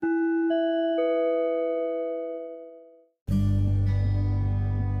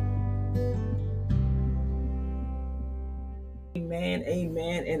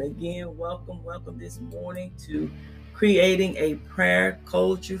amen. And again, welcome this morning to Creating a Prayer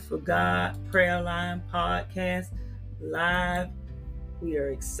Culture for God Prayer Line Podcast live. We are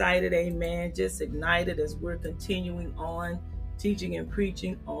excited, amen, just ignited as we're continuing on teaching and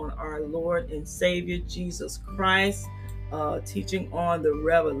preaching on our Lord and Savior Jesus Christ, teaching on the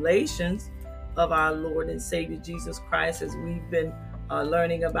revelations of our Lord and Savior Jesus Christ as we've been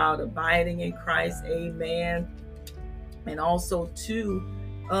learning about abiding in Christ, amen. And also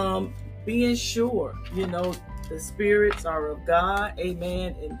to being sure, the spirits are of God,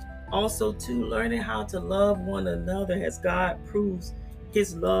 amen. And also to learning how to love one another as God proves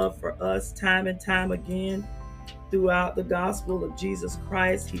his love for us time and time again throughout the gospel of Jesus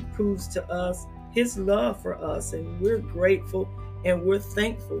Christ. He proves to us his love for us, and we're grateful and we're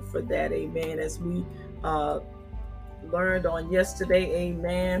thankful for that, amen. As we learned on yesterday,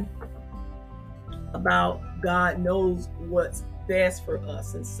 amen, about God knows what's best for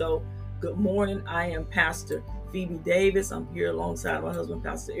us. And so, good morning. I am Pastor Phoebe Davis. I'm here alongside my husband,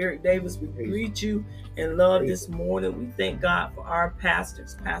 Pastor Eric Davis. We greet you in love this morning. We thank God for our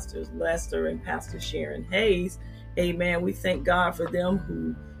pastors, Pastors Lester and Pastor Sharon Hayes. Amen. We thank God for them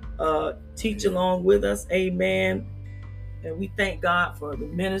who teach along with us. Amen. And we thank God for the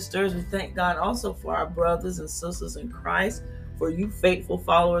ministers. We thank God also for our brothers and sisters in Christ, for you faithful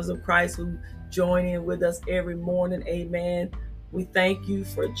followers of Christ who join in with us every morning. Amen. We thank you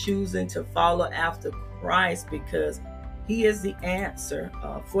for choosing to follow after Christ because he is the answer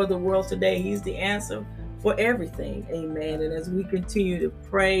for the world today. He's the answer for everything. Amen. And as we continue to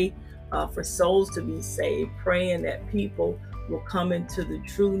pray for souls to be saved, praying that people will come into the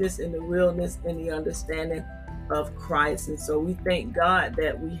trueness and the realness and the understanding of Christ. And so we thank God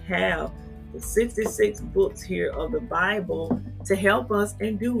that we have the 66 books here of the Bible to help us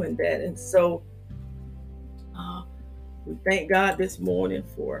in doing that. And so we thank God this morning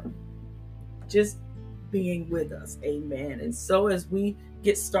for just being with us. Amen. And so as we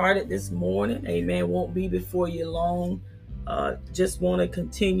get started this morning, amen, won't be before you long. Just want to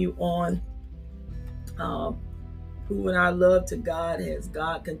continue on proving our love to God as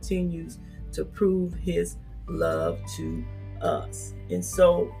God continues to prove his love to us. And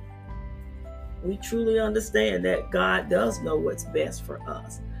so we truly understand that God does know what's best for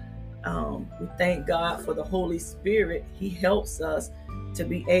us. We thank God for the Holy Spirit. He helps us to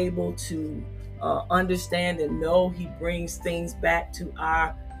be able to understand and know. He brings things back to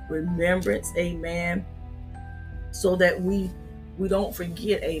our remembrance, amen, so that we don't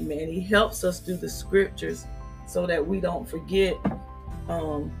forget, amen. He helps us through the scriptures so that we don't forget.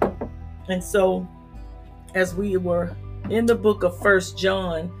 And so as we were in the book of 1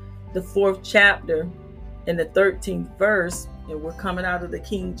 John, the 4th chapter and the 13th verse, and we're coming out of the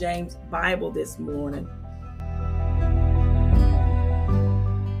King James Bible this morning.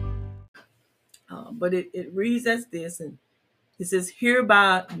 But it reads as this, and it says,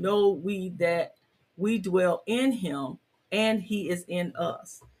 "Hereby know we that we dwell in him and he is in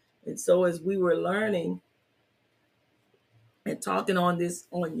us." And so as we were learning and talking on this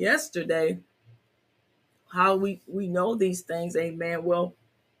on yesterday, how we know these things, amen. Well,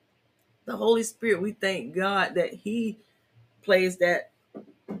 the Holy Spirit, we thank God that he plays that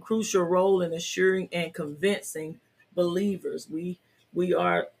crucial role in assuring and convincing believers. We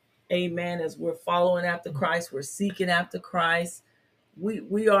are, amen, as we're following after Christ, we're seeking after Christ.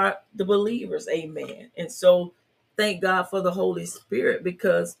 We are the believers, amen. And so thank God for the Holy Spirit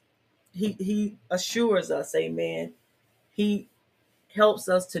because he assures us, amen. He helps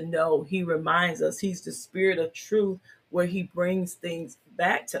us to know. He reminds us. He's the Spirit of truth where he brings things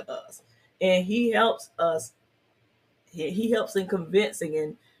back to us. And he helps us. He helps in convincing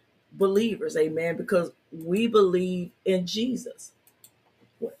and believers, amen, because we believe in Jesus.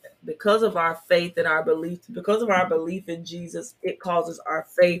 Because of our faith and our belief, because of our belief in Jesus, it causes our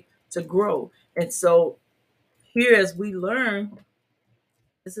faith to grow. And so here as we learn,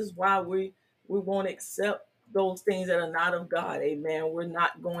 this is why we won't accept those things that are not of God, amen. We're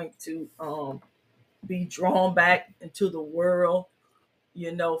not going to be drawn back into the world,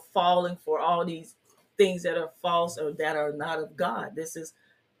 falling for all these things that are false or that are not of God. This is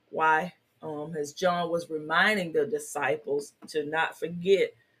why, as John was reminding the disciples to not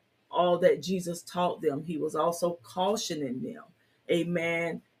forget all that Jesus taught them, he was also cautioning them,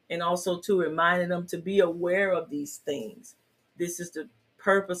 amen, and also to reminding them to be aware of these things. This is the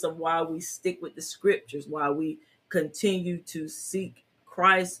purpose of why we stick with the scriptures, why we continue to seek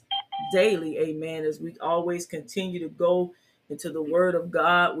Christ daily, amen, as we always continue to go into the word of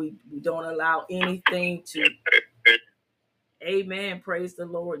God. We don't allow anything to, amen, praise the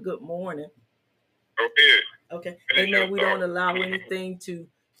Lord, good morning. Okay. Okay. Amen. We don't allow anything to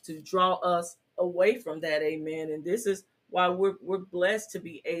draw us away from that. Amen. And this is why we're blessed to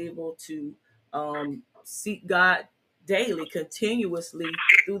be able to seek God daily, continuously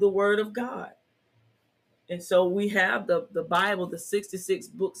through the Word of God. And so we have the Bible, the 66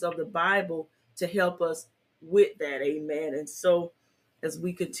 books of the Bible to help us with that. Amen. And so as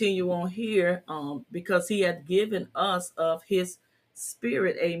we continue on here, because he had given us of his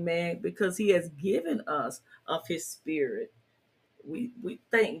spirit, amen, because he has given us of his spirit. We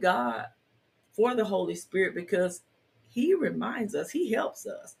thank God for the Holy Spirit because he reminds us, he helps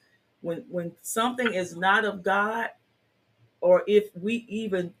us. When something is not of God, or if we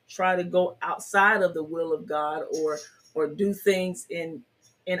even try to go outside of the will of God, or do things in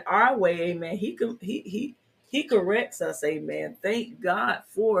our way, amen, he corrects us, amen. Thank God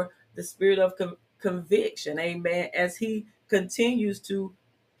for the spirit of conviction, amen, as he continues to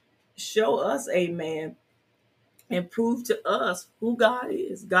show us, amen, and prove to us who God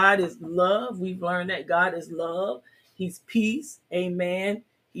is. God is love. We've learned that God is love. He's peace, amen.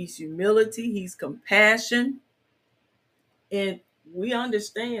 He's humility, he's compassion, and we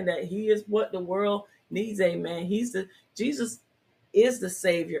understand that he is what the world needs, amen. Jesus is the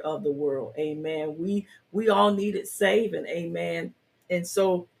savior of the world, amen. We all needed saving, amen. And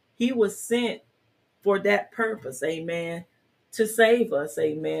so he was sent for that purpose, amen, to save us,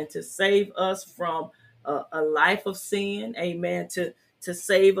 amen, to save us from a life of sin, amen, to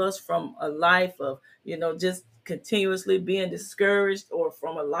save us from a life of, just continuously being discouraged, or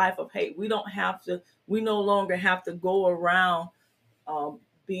from a life of hate. We no longer have to go around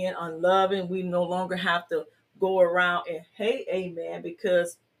being unloving. We no longer have to go around and hate, amen,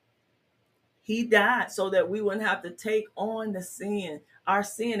 because he died so that we wouldn't have to take on our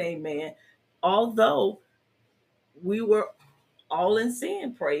sin, amen. Although we were all in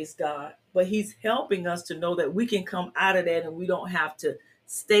sin, praise God, but he's helping us to know that we can come out of that and we don't have to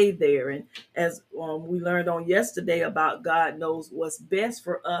stay there. And as we learned on yesterday about God knows what's best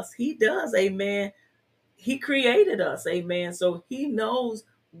for us, he does, amen. He created us, amen. So he knows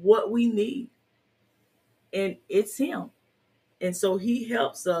what we need, and it's him. And so he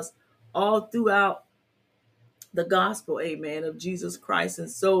helps us all throughout the gospel, amen, of Jesus Christ.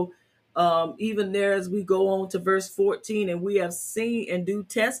 And so even there, as we go on to verse 14, and we have seen and do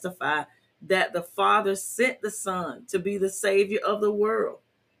testify that the Father sent the Son to be the Savior of the world.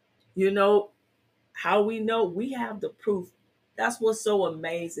 You know, how we know? We have the proof. That's what's so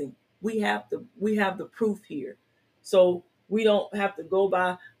amazing. We have the proof here. So we don't have to go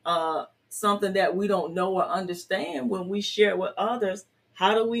by something that we don't know or understand when we share it with others.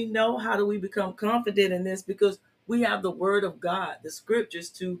 How do we know? How do we become confident in this? Because we have the word of God, the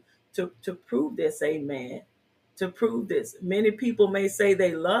scriptures to prove this, amen. To prove this. Many people may say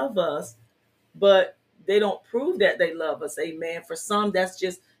they love us, but they don't prove that they love us, amen. For some, that's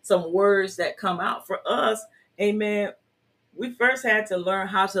just some words that come out. For us, amen, we first had to learn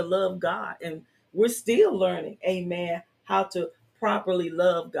how to love God, and we're still learning, amen, how to properly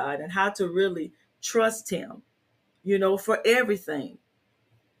love God and how to really trust him, for everything.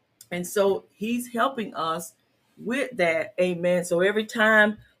 And so he's helping us with that. Amen. So every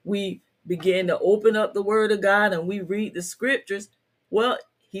time we begin to open up the word of God and we read the scriptures, well,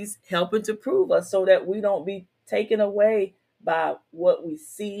 he's helping to prove us so that we don't be taken away by what we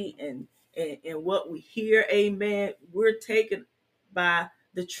see and what we hear. Amen. We're taken by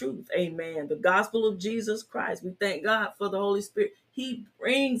the truth. Amen. The gospel of Jesus Christ. We thank God for the Holy Spirit. He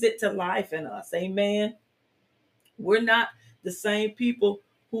brings it to life in us. Amen. We're not the same people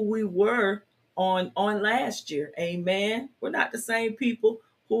who we were on last year. Amen. We're not the same people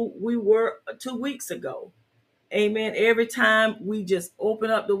who we were 2 weeks ago. Amen. Every time we just open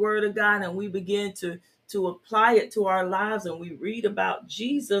up the word of God and we begin to apply it to our lives and we read about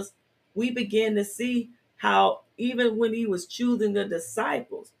Jesus, we begin to see how even when he was choosing the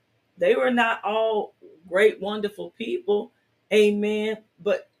disciples, they were not all great, wonderful people. Amen.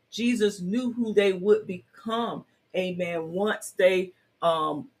 But Jesus knew who they would become. Amen. Once they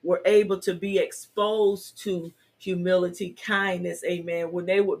were able to be exposed to humility, kindness. Amen. When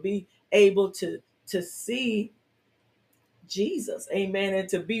they would be able to see Jesus, amen, and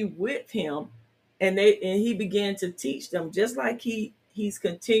to be with him, and he began to teach them just like he's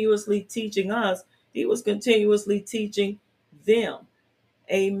continuously teaching us. He was continuously teaching them,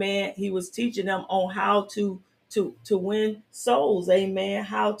 amen. He was teaching them on how to win souls, amen,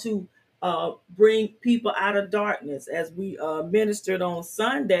 how to bring people out of darkness, as we ministered on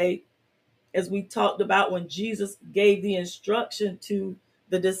Sunday, as we talked about when Jesus gave the instruction to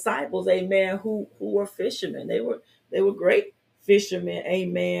the disciples, amen, who were fishermen. They were great fishermen,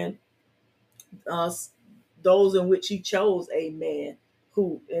 amen. Uh, those in which he chose, amen,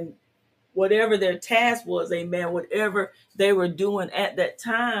 who, and whatever their task was, amen, whatever they were doing at that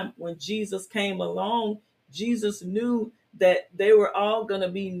time when Jesus came along, Jesus knew that they were all going to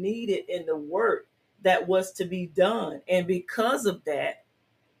be needed in the work that was to be done. And because of that,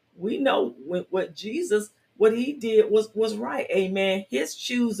 we know what he did was right, amen. His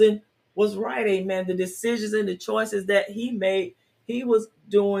choosing was right, amen. The decisions and the choices that he made, he was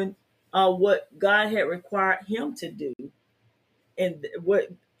doing what God had required him to do, and what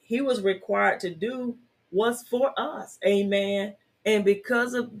he was required to do was for us, amen. And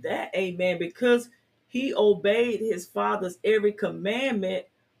because of that, amen, because he obeyed his father's every commandment,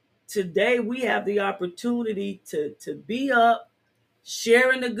 today we have the opportunity to be up,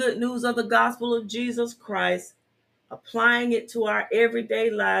 sharing the good news of the gospel of Jesus Christ, applying it to our everyday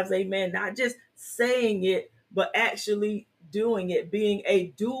lives, amen. Not just saying it, but actually doing it, being a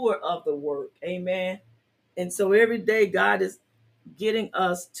doer of the work, amen. And so every day God is getting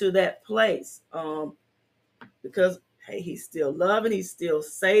us to that place, because hey, he's still loving, he's still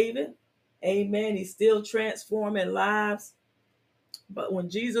saving, amen, he's still transforming lives. But when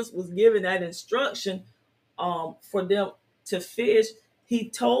Jesus was giving that instruction for them to fish, he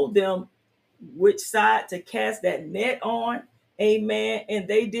told them which side to cast that net on, amen, and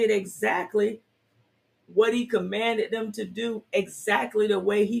they did exactly what he commanded them to do, exactly the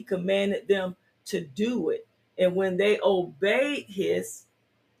way he commanded them to do it. And when they obeyed his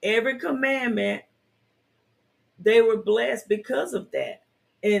every commandment, they were blessed because of that.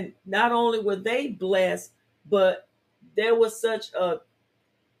 And not only were they blessed, but there was such a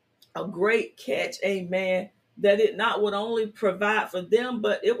great catch, amen, that it not would only provide for them,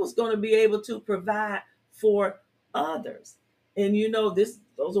 but it was going to be able to provide for others. And you know,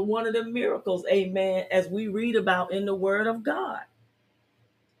 those are one of the miracles, amen, as we read about in the Word of God.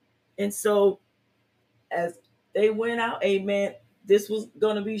 And so as they went out, amen, this was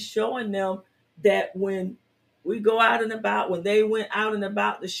going to be showing them that when we go out and about, when they went out and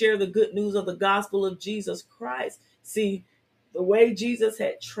about to share the good news of the gospel of Jesus Christ, see, the way Jesus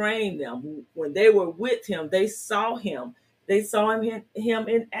had trained them, when they were with him, they saw him. They saw him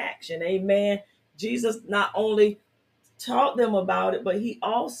in action, amen. Jesus not only taught them about it, but he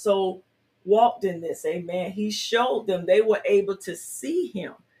also walked in this, amen. He showed them, they were able to see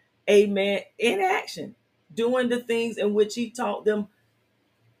him, amen, in action, doing the things in which he taught them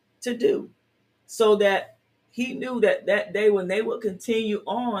to do, so that he knew that that day when they would continue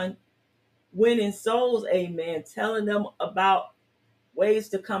on winning souls, amen, telling them about ways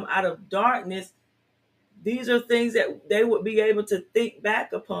to come out of darkness, these are things that they would be able to think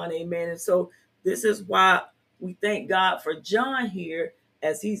back upon, amen. And so this is why we thank God for John here,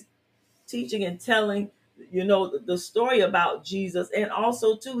 as he's teaching and telling, you know, the story about Jesus. And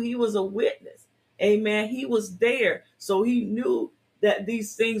also too, he was a witness, amen. He was there, so he knew that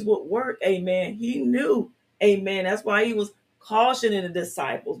these things would work, amen. He knew, amen. That's why he was cautioning the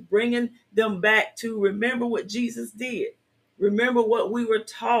disciples, bringing them back to remember what Jesus did, remember what we were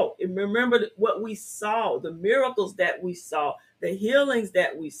taught, and remember what we saw, the miracles that we saw, the healings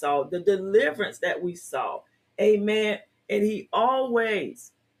that we saw, the deliverance that we saw, amen. And he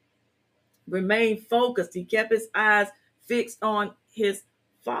always remained focused. He kept his eyes fixed on his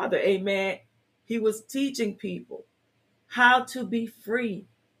Father, amen. He was teaching people how to be free,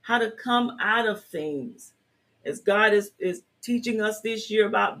 how to come out of things, as God is teaching us this year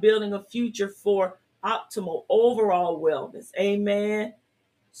about building a future for optimal overall wellness, amen,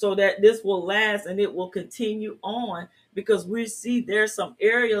 so that this will last and it will continue on, because we see there's some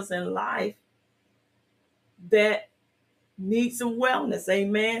areas in life that need some wellness,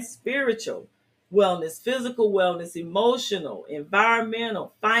 amen. Spiritual wellness, physical wellness, emotional,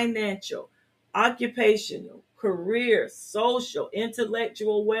 environmental, financial, occupational, career, social,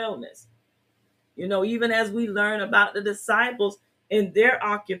 intellectual wellness. You know, even as we learn about the disciples in their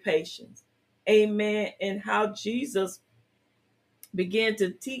occupations, amen, and how Jesus began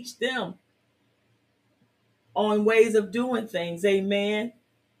to teach them on ways of doing things, amen,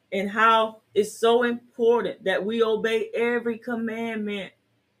 and how it's so important that we obey every commandment.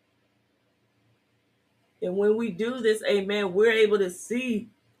 And when we do this, amen, we're able to see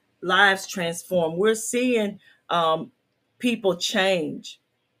lives transform. We're seeing people change.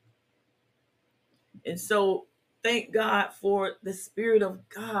 And so thank God for the Spirit of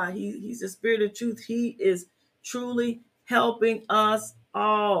God. He's the Spirit of truth. He is truly helping us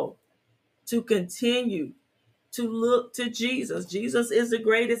all to continue to look to Jesus. Jesus is the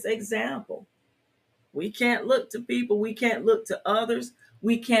greatest example. We can't look to people. We can't look to others.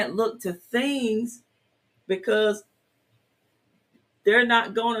 We can't look to things, because they're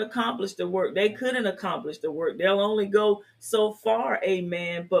not going to accomplish the work. They couldn't accomplish the work. They'll only go so far,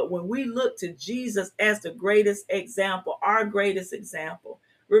 amen. But when we look to Jesus as the greatest example, our greatest example,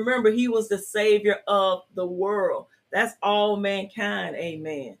 remember, he was the savior of the world. That's all mankind,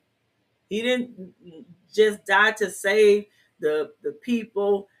 amen. He didn't just die to save the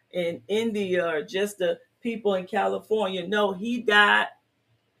people in India or just the people in California. No, he died.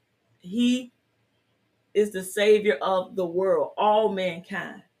 He is the savior of the world, all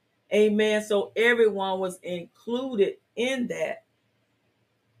mankind. Amen. So everyone was included in that,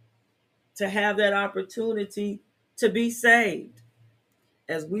 to have that opportunity to be saved.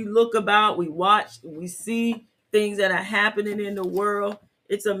 As we look about, we watch, we see things that are happening in the world.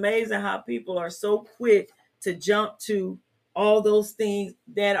 It's amazing how people are so quick to jump to all those things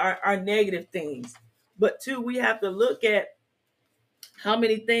that are negative things. But too, we have to look at how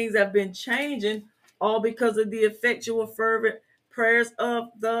many things have been changing, all because of the effectual, fervent prayers of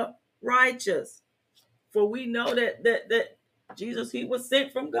the righteous. For we know that Jesus, he was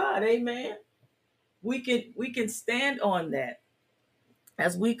sent from God. Amen. We can stand on that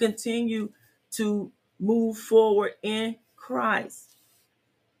as we continue to move forward in Christ.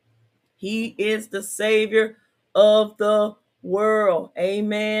 He is the Savior of the world.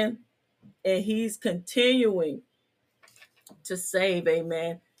 Amen. And he's continuing to save.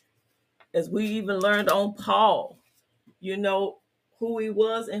 Amen. As we even learned on Paul, you know, who he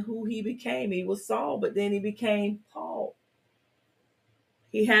was and who he became. He was Saul, but then he became Paul.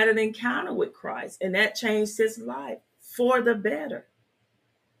 He had an encounter with Christ, and that changed his life for the better.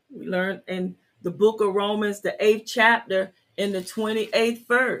 We learned in the book of Romans, the 8th chapter, in the 28th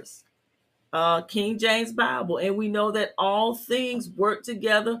verse, King James Bible. And we know that all things work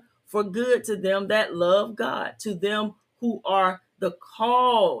together for good to them that love God, to them who are the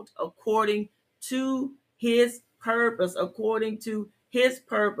called according to his purpose,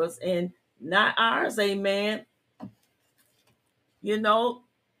 and not ours, amen. You know,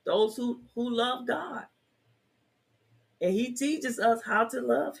 those who love God. And he teaches us how to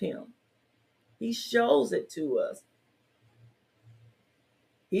love him. He shows it to us.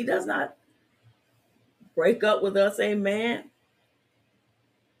 He does not break up with us, amen.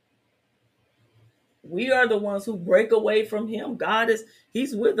 We are the ones who break away from him.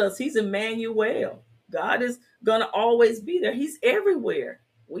 He's with us. He's Emmanuel. God is going to always be there. He's everywhere.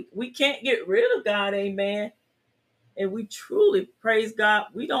 We can't get rid of God, amen. And we truly praise God.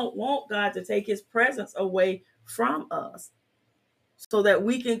 We don't want God to take his presence away from us, so that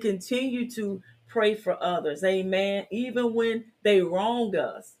we can continue to pray for others, amen. Even when they wrong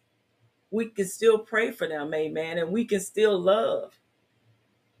us, we can still pray for them, amen. And we can still love.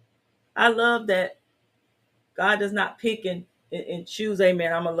 I love that God does not pick and choose,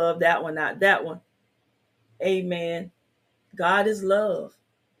 amen. I'm going to love that one, not that one. Amen. God is love.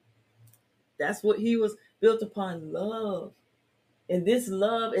 That's what he was built upon, love. And this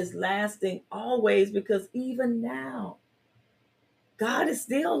love is lasting always, because even now, God is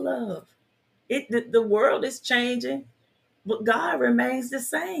still love. The world is changing, but God remains the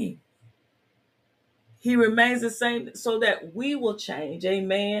same. He remains the same, so that we will change,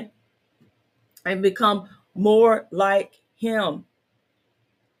 amen, and become more like him.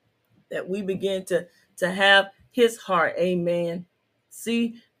 That we begin to have his heart, amen.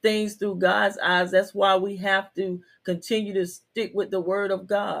 See things through God's eyes. That's why we have to continue to stick with the word of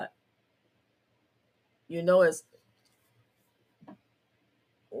God. You know, as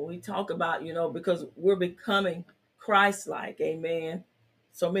we talk about, because we're becoming Christ-like, amen.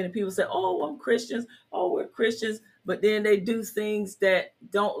 So many people say, oh, I'm Christians. Oh, we're Christians. But then they do things that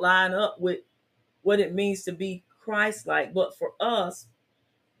don't line up with what it means to be Christ-like. But for us,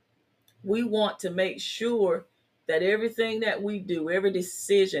 we want to make sure that everything that we do, every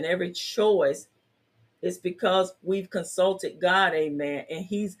decision, every choice, is because we've consulted God, amen, and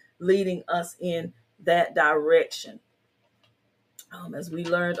he's leading us in that direction. As we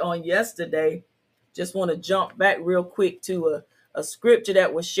learned on yesterday, just want to jump back real quick to a scripture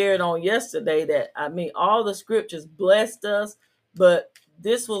that was shared on yesterday. That, all the scriptures blessed us, but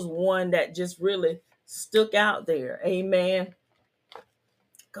this was one that just really stuck out there, amen.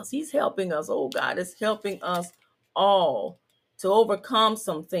 Because he's helping us. Oh, God is helping us all to overcome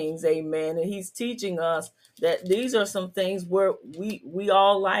some things, amen. And he's teaching us that these are some things where we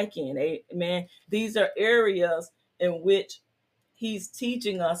all like in, amen. These are areas in which he's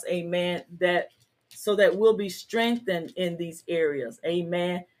teaching us, amen, that so that we'll be strengthened in these areas,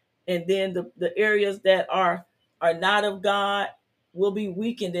 amen. And then the areas that are not of God will be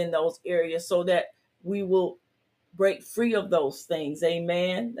weakened in those areas, so that we will break free of those things,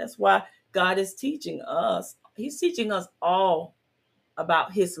 amen. That's why God is teaching us. He's teaching us all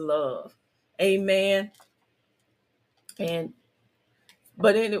about his love. Amen.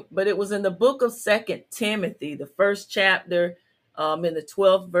 But it was in the book of 2 Timothy, the first chapter, in the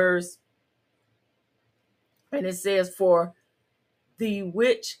 12th verse, and it says, "For the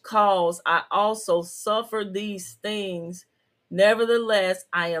which cause I also suffer these things, nevertheless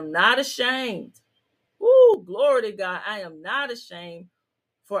I am not ashamed." Woo, glory to God. I am not ashamed,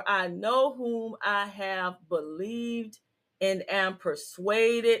 for I know whom I have believed and am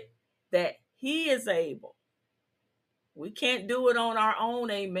persuaded that he is able. We can't do it on our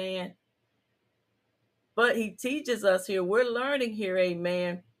own, amen. But he teaches us here. We're learning here,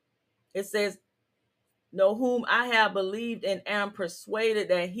 amen. It says, "Know whom I have believed and am persuaded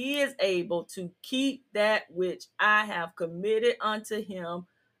that he is able to keep that which I have committed unto him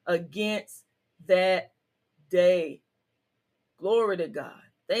against that day." Glory to God.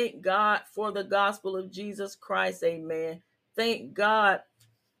 Thank God for the gospel of Jesus Christ. Amen. Thank God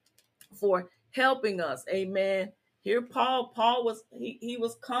for helping us. Amen. Here Paul was he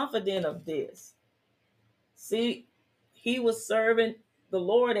was confident of this. See, he was serving the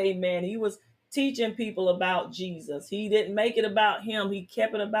Lord. Amen. He was teaching people about Jesus. He didn't make it about him. He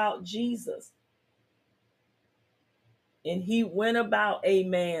kept it about Jesus. And he went about,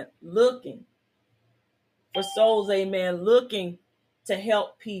 amen, looking for souls, amen, looking to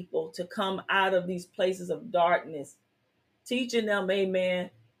help people to come out of these places of darkness, teaching them, amen,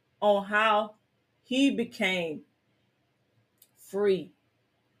 on how he became free.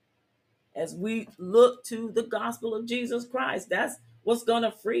 As we look to the gospel of Jesus Christ, that's what's going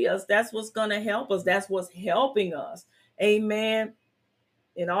to free us. That's what's going to help us. That's what's helping us. Amen.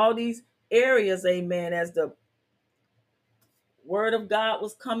 In all these areas, amen, as the word of God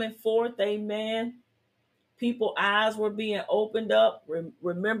was coming forth, amen, people's eyes were being opened up.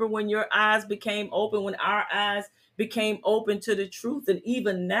 Remember when your eyes became open, when our eyes became open to the truth. And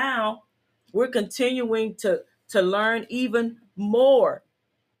even now, we're continuing to learn even more.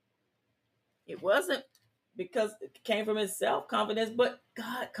 It wasn't because it came from his self-confidence, but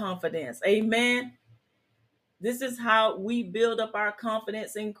God confidence. Amen. This is how we build up our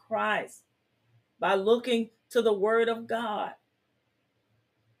confidence in Christ, by looking to the word of God.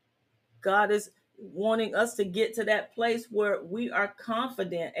 God is wanting us to get to that place where we are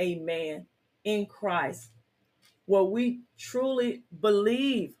confident, amen, in Christ, where we truly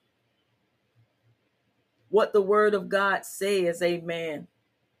believe what the word of God says, amen,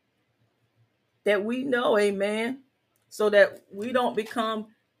 that we know, amen, so that we don't become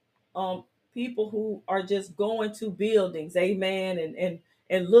people who are just going to buildings, amen,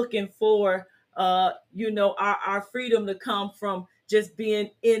 and looking for our freedom to come from just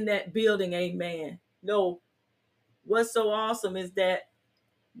being in that building, amen. No, what's so awesome is that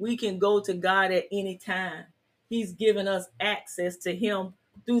we can go to God at any time. He's given us access to him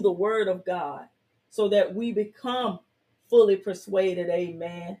through the word of God, so that we become fully persuaded,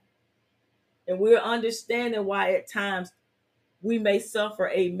 amen. And we're understanding why at times we may suffer,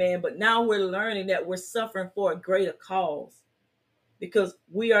 amen. But now we're learning that we're suffering for a greater cause, because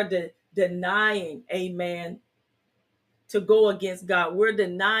we are denying, amen, to go against God. We're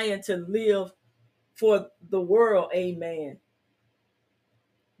denying to live for the world, amen,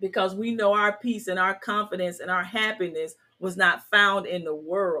 because we know our peace and our confidence and our happiness was not found in the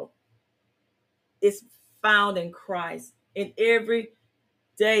world. It's found in Christ. And every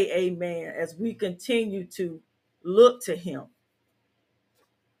day, amen, as we continue to look to him,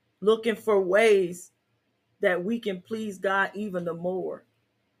 looking for ways that we can please God even the more,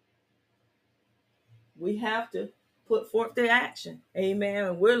 we have to put forth the action. Amen.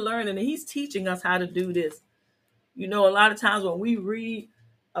 And we're learning, and he's teaching us how to do this. You know, a lot of times when we read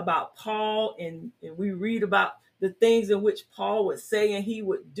about Paul and we read about the things in which Paul would say and he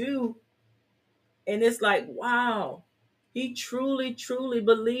would do, and it's like, wow, he truly, truly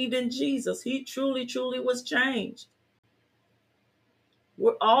believed in Jesus. He truly, truly was changed.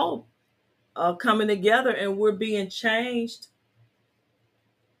 We're all coming together and we're being changed.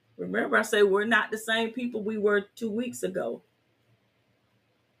 Remember, I say we're not the same people we were 2 weeks ago.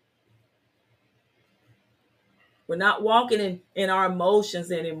 We're not walking in our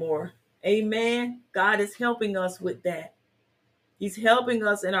emotions anymore. Amen. God is helping us with that. He's helping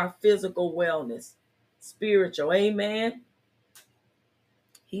us in our physical wellness, spiritual. Amen.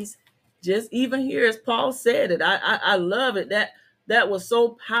 He's just even here, as Paul said it. I love it. That was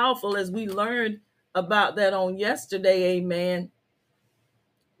so powerful as we learned about that on yesterday. Amen.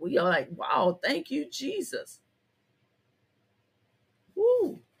 We are like, wow, thank you, Jesus.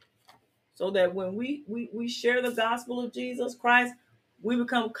 Woo. So that when we share the gospel of Jesus Christ, we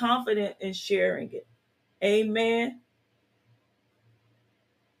become confident in sharing it. Amen.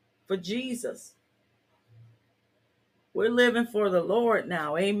 for Jesus. We're living for the Lord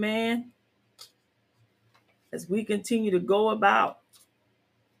now. Amen. As we continue to go about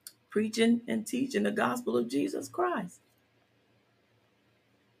preaching and teaching the gospel of Jesus Christ.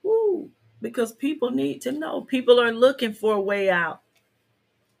 Woo. Because people need to know. People are looking for a way out.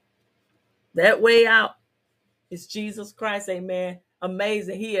 That way out is Jesus Christ. Amen.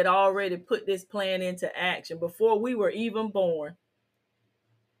 Amazing. He had already put this plan into action before we were even born.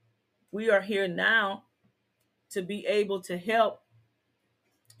 We are here now to be able to help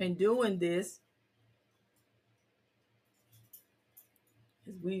in doing this.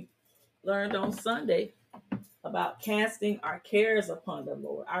 As we learned on Sunday about casting our cares upon the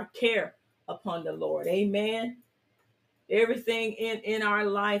Lord, our care upon the Lord. Amen. Everything in our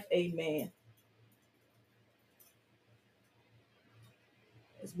life. Amen.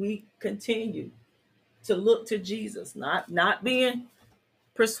 As we continue to look to Jesus, not being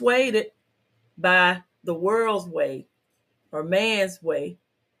persuaded by the world's way or man's way.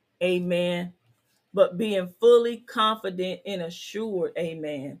 Amen. But being fully confident and assured.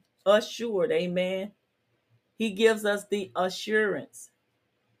 Amen. Assured. Amen. He gives us the assurance,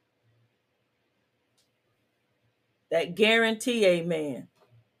 that guarantee. Amen.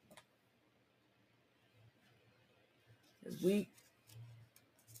 As we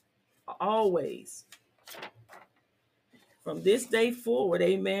always, from this day forward,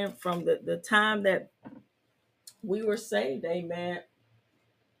 amen, from the time that we were saved, amen,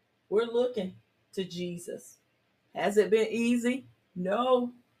 we're looking to Jesus. Has it been easy?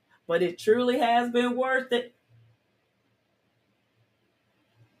 No, but it truly has been worth it.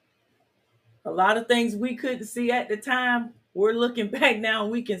 A lot of things we couldn't see at the time, we're looking back now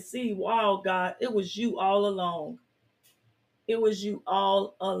and we can see, wow, God, it was you all along. It was you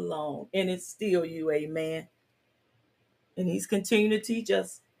all along. And it's still you, amen. And he's continuing to teach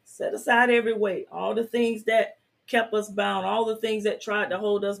us, set aside every weight, all the things that kept us bound, all the things that tried to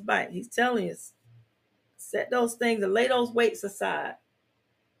hold us back. He's telling us, set those things and lay those weights aside.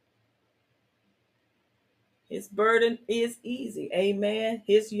 His burden is easy. Amen.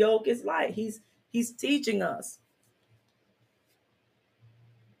 His yoke is light. He's teaching us.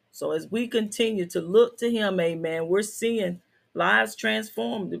 So as we continue to look to him, amen, we're seeing lives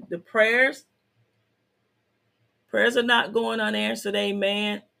transformed. The prayers are not going unanswered,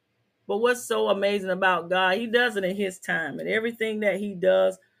 amen. But what's so amazing about God, he does it in his time. And everything that he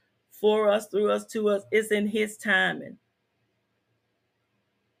does for us, through us, to us, is in his timing.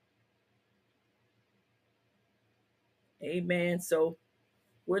 Amen. So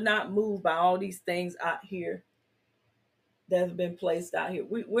we're not moved by all these things out here that have been placed out here.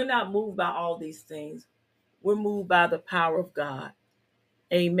 We're not moved by all these things. We're moved by the power of God.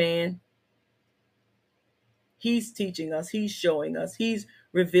 Amen. He's teaching us. He's showing us. He's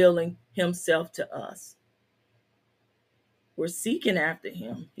revealing himself to us. We're seeking after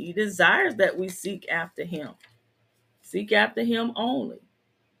him. He desires that we seek after him. Seek after him only.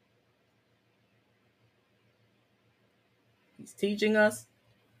 He's teaching us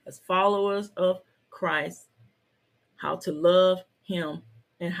as followers of Christ how to love him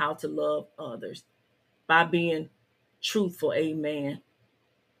and how to love others by being truthful. Amen.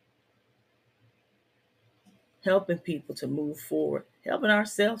 Helping people to move forward, helping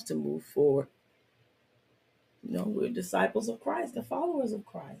ourselves to move forward. You know, we're disciples of Christ, the followers of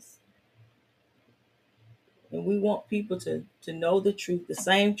Christ. And we want people to know the truth, the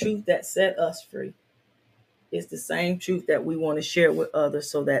same truth that set us free. It's the same truth that we want to share with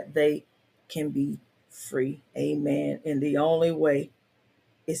others so that they can be free. Amen. And the only way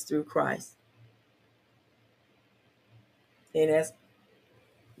is through Christ. And as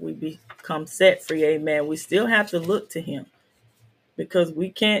we become set free, amen, we still have to look to him because we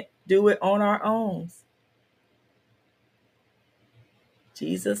can't do it on our own.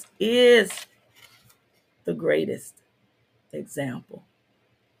 Jesus is the greatest example.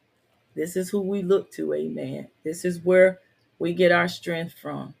 This is who we look to, amen. This is where we get our strength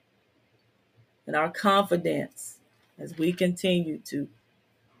from and our confidence as we continue to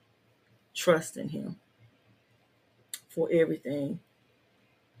trust in him for everything.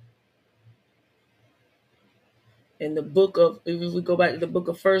 In the book of, if we go back to the book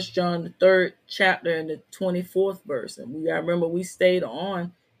of 1 John, the 3rd chapter and the 24th verse, and I remember we stayed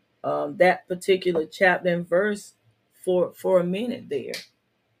on that particular chapter and verse for a minute there.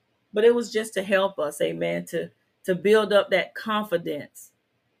 But it was just to help us, amen, to build up that confidence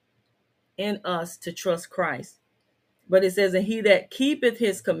in us to trust Christ. But it says, and he that keepeth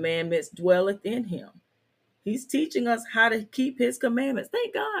his commandments dwelleth in him. He's teaching us how to keep his commandments.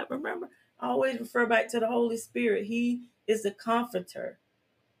 Thank God. Remember, I always refer back to the Holy Spirit. He is the comforter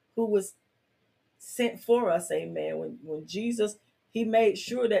who was sent for us, amen. When Jesus, he made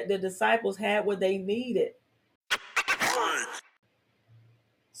sure that the disciples had what they needed,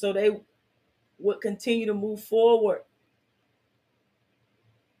 so they would continue to move forward.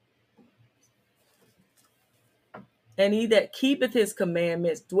 And he that keepeth his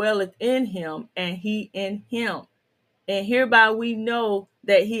commandments dwelleth in him, and he in him. And hereby we know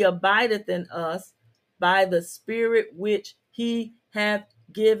that he abideth in us by the Spirit which he hath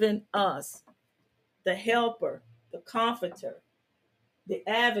given us. The helper, the comforter, the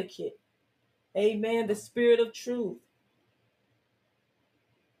advocate, amen, the Spirit of truth.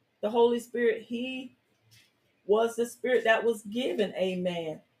 The Holy Spirit, he was the Spirit that was given,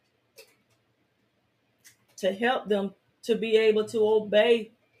 amen, to help them to be able to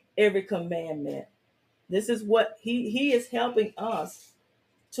obey every commandment. This is what he is helping us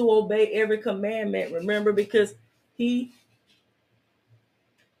to obey every commandment. Remember, because he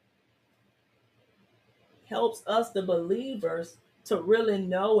helps us, the believers, to really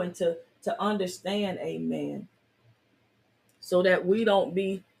know and to understand, amen, so that we don't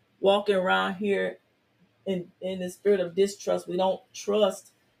be walking around here in the spirit of distrust. We don't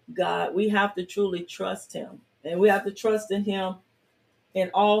trust God. We have to truly trust him, and we have to trust in him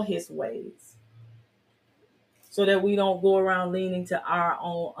in all his ways, so that we don't go around leaning to our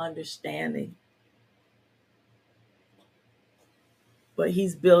own understanding. But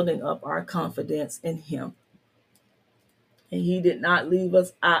he's building up our confidence in him. And he did not leave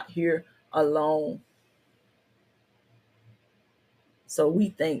us out here alone. So we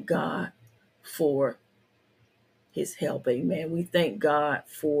thank God for his help, amen. We thank God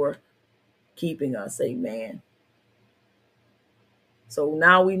for keeping us, amen. So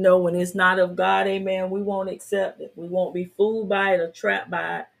now we know when it's not of God, amen, we won't accept it. We won't be fooled by it or trapped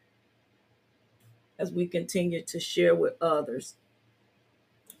by it as we continue to share with others,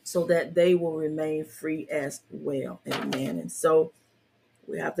 so that they will remain free as well, amen. And so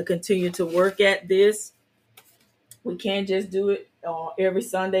we have to continue to work at this. We can't just do it every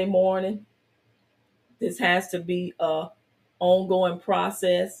Sunday morning. This has to be a ongoing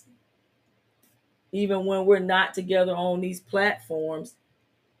process. Even when we're not together on these platforms,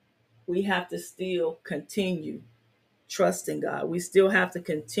 we have to still continue trusting God. We still have to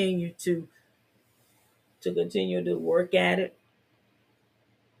continue to work at it.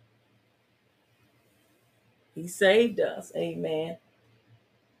 He saved us, amen.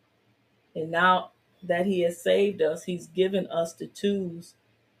 And now that he has saved us, he's given us the tools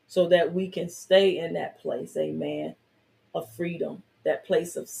so that we can stay in that place, amen, of freedom, that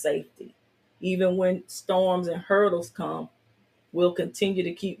place of safety. Even when storms and hurdles come, we'll continue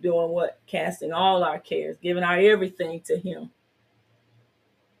to keep doing what? Casting all our cares, giving our everything to him.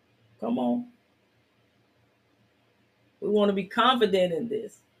 Come on. We want to be confident in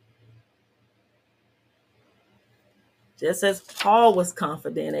this. Just as Paul was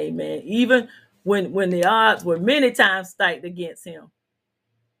confident, amen, even when the odds were many times stacked against him.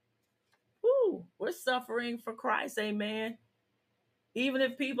 We're suffering for Christ, amen. Even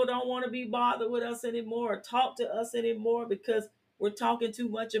if people don't want to be bothered with us anymore or talk to us anymore because we're talking too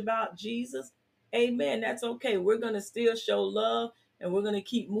much about Jesus, amen, that's okay. We're going to still show love, and we're going to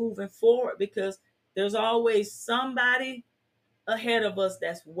keep moving forward, because there's always somebody ahead of us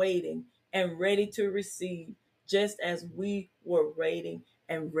that's waiting and ready to receive, just as we were waiting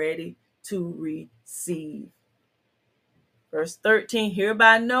and ready to receive. Verse 13,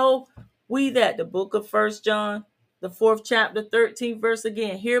 hereby know we that, the book of 1 John, the 4th chapter, 13th verse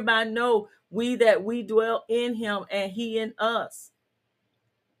again, hereby know we that we dwell in him and he in us,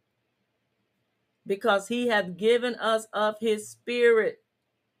 because he hath given us of his Spirit.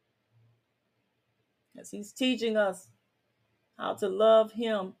 As he's teaching us how to love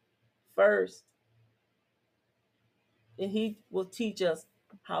him first, and he will teach us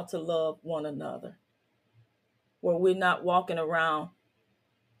how to love one another, where we're not walking around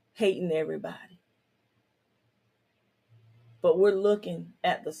hating everybody, but we're looking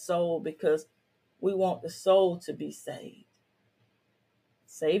at the soul, because we want the soul to be saved.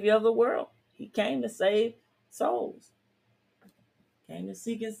 Savior of the world, he came to save souls, came to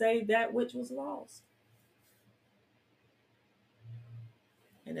seek and save that which was lost.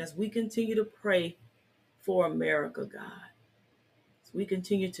 And as we continue to pray for America, God, as we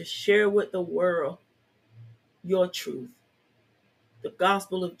continue to share with the world your truth, the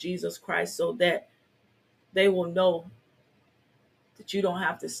gospel of Jesus Christ, so that they will know that you don't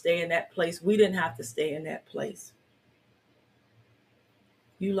have to stay in that place. We didn't have to stay in that place.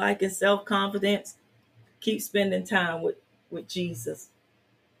 You like in self-confidence, keep spending time with Jesus,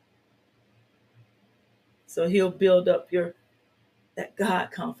 so he'll build up your that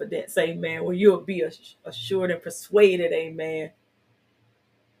God confidence, amen, where you'll be assured and persuaded, amen.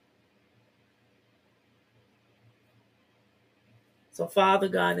 So, Father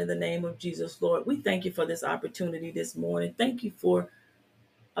God, in the name of Jesus, Lord, we thank you for this opportunity this morning. Thank you for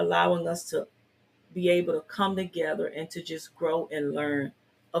allowing us to be able to come together and to just grow and learn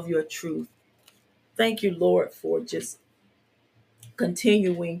of your truth. Thank you, Lord, for just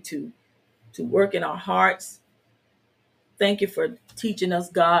continuing to work in our hearts. Thank you for teaching us,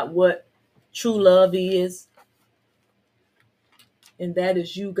 God, what true love is, and that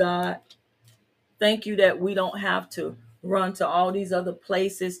is you, God. Thank you that we don't have to run to all these other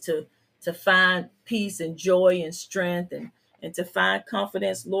places to find peace and joy and strength and to find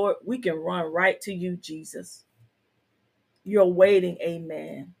confidence, Lord. We can run right to you, Jesus. You're waiting,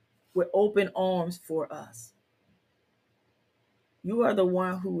 amen, with open arms for us. You are the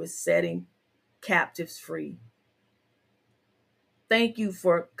one who is setting captives free. Thank you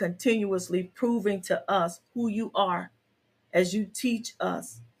for continuously proving to us who you are as you teach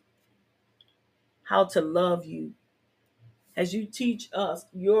us how to love you, as you teach us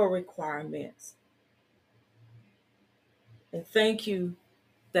your requirements. And thank you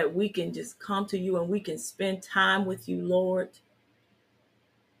that we can just come to you and we can spend time with you, Lord,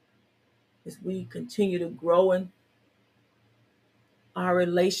 as we continue to grow in our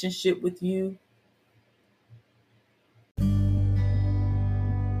relationship with you.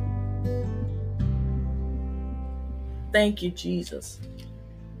 Thank you, Jesus,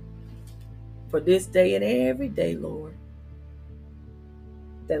 for this day and every day, Lord,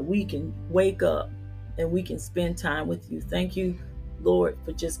 that we can wake up and we can spend time with you. Thank you, Lord,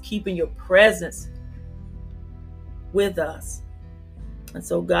 for just keeping your presence with us. And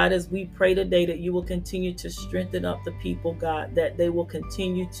so, God, as we pray today that you will continue to strengthen up the people, God, that they will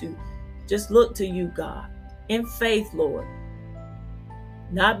continue to just look to you, God, in faith, Lord,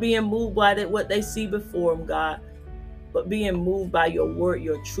 not being moved by what they see before them, God, but being moved by your word,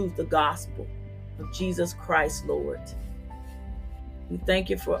 your truth, the gospel of Jesus Christ, Lord. We thank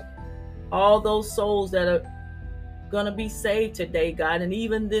you for all those souls that are going to be saved today, God, and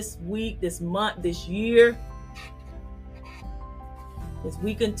even this week, this month, this year, as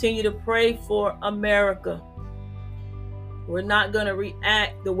we continue to pray for America. We're not going to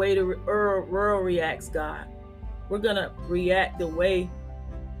react the way the world reacts, God. We're going to react the way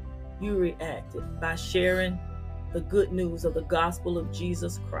you reacted, by sharing the good news of the gospel of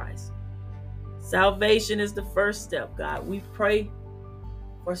Jesus Christ. Salvation is the first step, God. We pray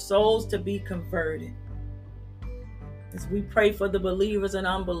for souls to be converted. As we pray for the believers and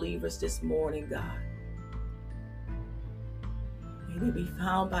unbelievers this morning, God, may they be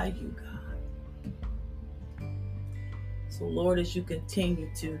found by you, God. So, Lord, as you continue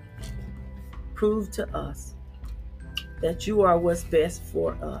to prove to us that you are what's best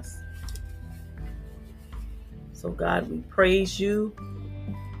for us. So, God, we praise you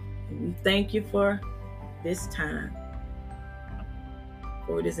and we thank you for this time.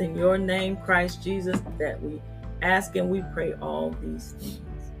 For it is in your name, Christ Jesus, that we ask and we pray all these things.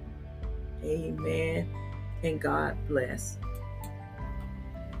 Amen. And God bless.